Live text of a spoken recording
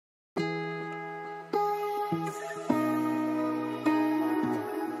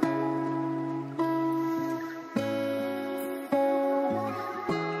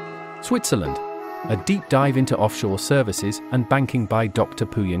Switzerland. A deep dive into offshore services and banking by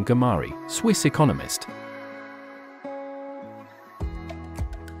Dr.Pooyan Ghamari, Swiss economist.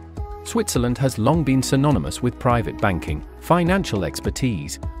 Switzerland has long been synonymous with private banking, financial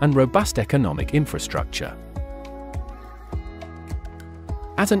expertise, and robust economic infrastructure.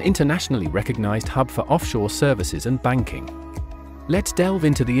 As an internationally recognized hub for offshore services and banking, let's delve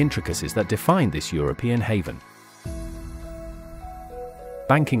into the intricacies that define this European haven.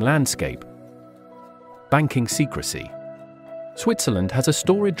 Banking landscape. Banking secrecy. Switzerland has a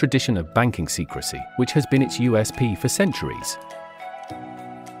storied tradition of banking secrecy, which has been its USP for centuries.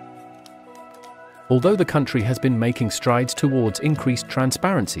 Although the country has been making strides towards increased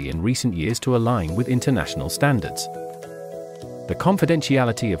transparency in recent years to align with international standards, the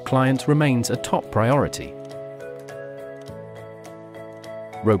confidentiality of clients remains a top priority.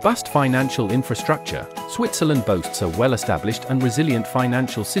 Robust financial infrastructure. Switzerland boasts a well-established and resilient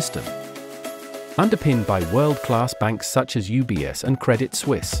financial system, underpinned by world-class banks such as UBS and Credit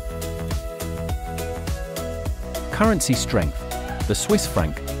Suisse. Currency strength. The Swiss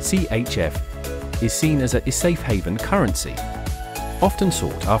franc, CHF, is seen as a safe haven currency, often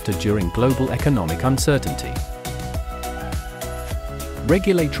sought after during global economic uncertainty.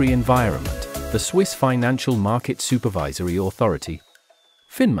 Regulatory environment. The Swiss Financial Market Supervisory Authority,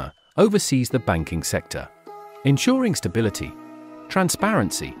 FINMA, oversees the banking sector, ensuring stability,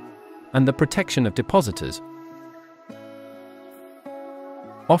 transparency, and the protection of depositors.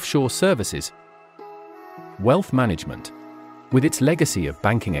 Offshore services. Wealth management. With its legacy of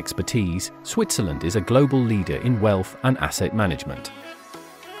banking expertise, Switzerland is a global leader in wealth and asset management.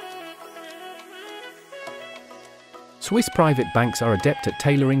 Swiss private banks are adept at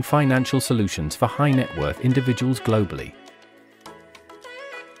tailoring financial solutions for high-net-worth individuals globally.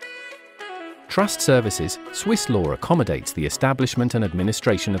 Trust services. Swiss law accommodates the establishment and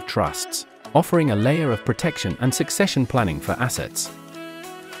administration of trusts, offering a layer of protection and succession planning for assets.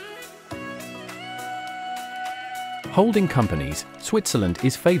 Holding companies. Switzerland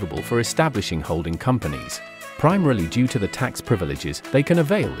is favorable for establishing holding companies, primarily due to the tax privileges they can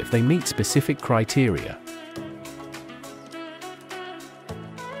avail if they meet specific criteria.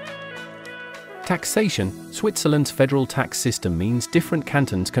 Taxation. Switzerland's federal tax system means different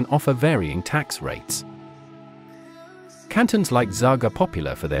cantons can offer varying tax rates. Cantons like Zug are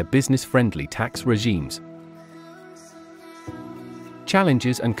popular for their business-friendly tax regimes.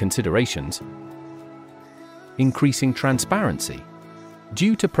 Challenges and considerations. Increasing transparency.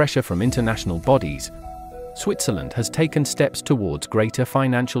 Due to pressure from international bodies, Switzerland has taken steps towards greater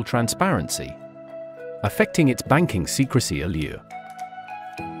financial transparency, affecting its banking secrecy allure.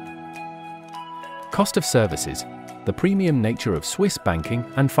 Cost of services. The premium nature of Swiss banking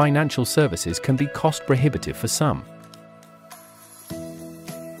and financial services can be cost-prohibitive for some.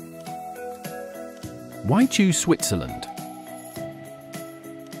 Why choose Switzerland?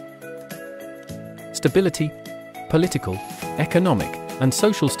 Stability. Political, economic, and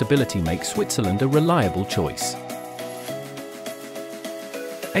social stability make Switzerland a reliable choice.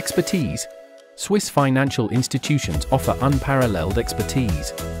 Expertise. Swiss financial institutions offer unparalleled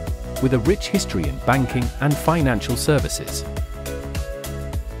expertise, with a rich history in banking and financial services.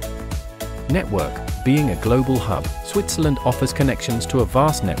 Network. Being a global hub, Switzerland offers connections to a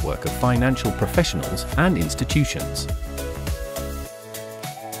vast network of financial professionals and institutions.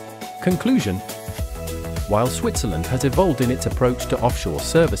 Conclusion. While Switzerland has evolved in its approach to offshore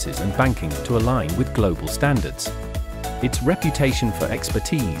services and banking to align with global standards, its reputation for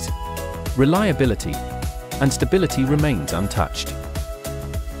expertise, reliability, and stability remains untouched.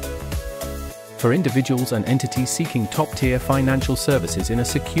 For individuals and entities seeking top-tier financial services in a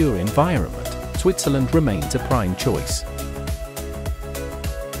secure environment, Switzerland remains a prime choice.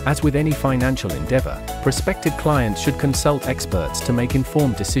 As with any financial endeavor, prospective clients should consult experts to make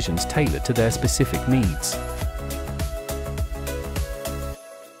informed decisions tailored to their specific needs.